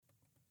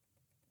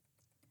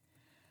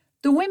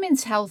The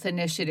Women's Health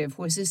Initiative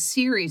was a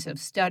series of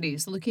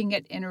studies looking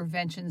at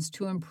interventions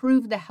to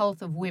improve the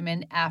health of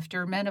women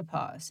after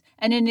menopause,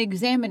 and in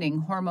examining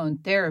hormone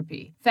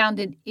therapy, found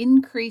an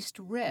increased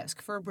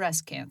risk for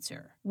breast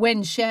cancer.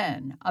 Wen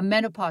Shen, a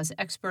menopause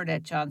expert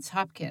at Johns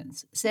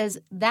Hopkins, says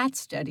that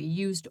study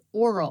used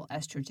oral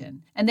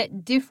estrogen and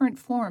that different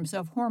forms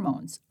of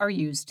hormones are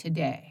used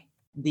today.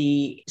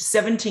 The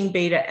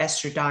 17-beta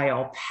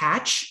estradiol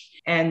patch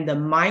and the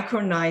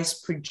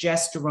micronized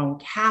progesterone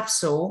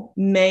capsule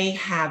may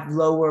have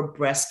lower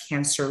breast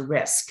cancer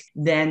risk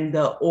than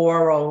the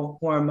oral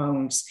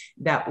hormones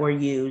that were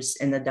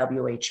used in the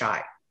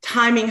WHI.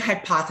 Timing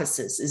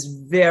hypothesis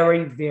is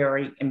very,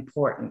 very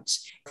important.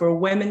 For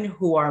women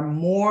who are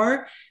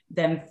more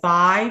than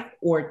 5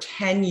 or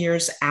 10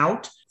 years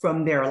out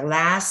from their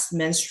last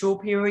menstrual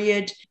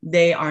period,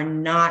 they are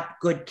not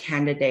good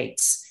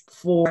candidates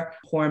for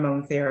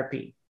hormone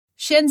therapy.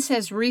 Shen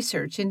says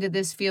research into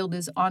this field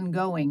is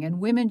ongoing and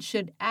women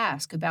should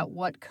ask about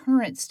what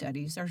current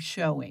studies are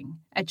showing.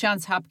 At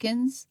Johns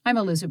Hopkins, I'm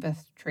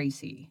Elizabeth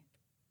Tracey.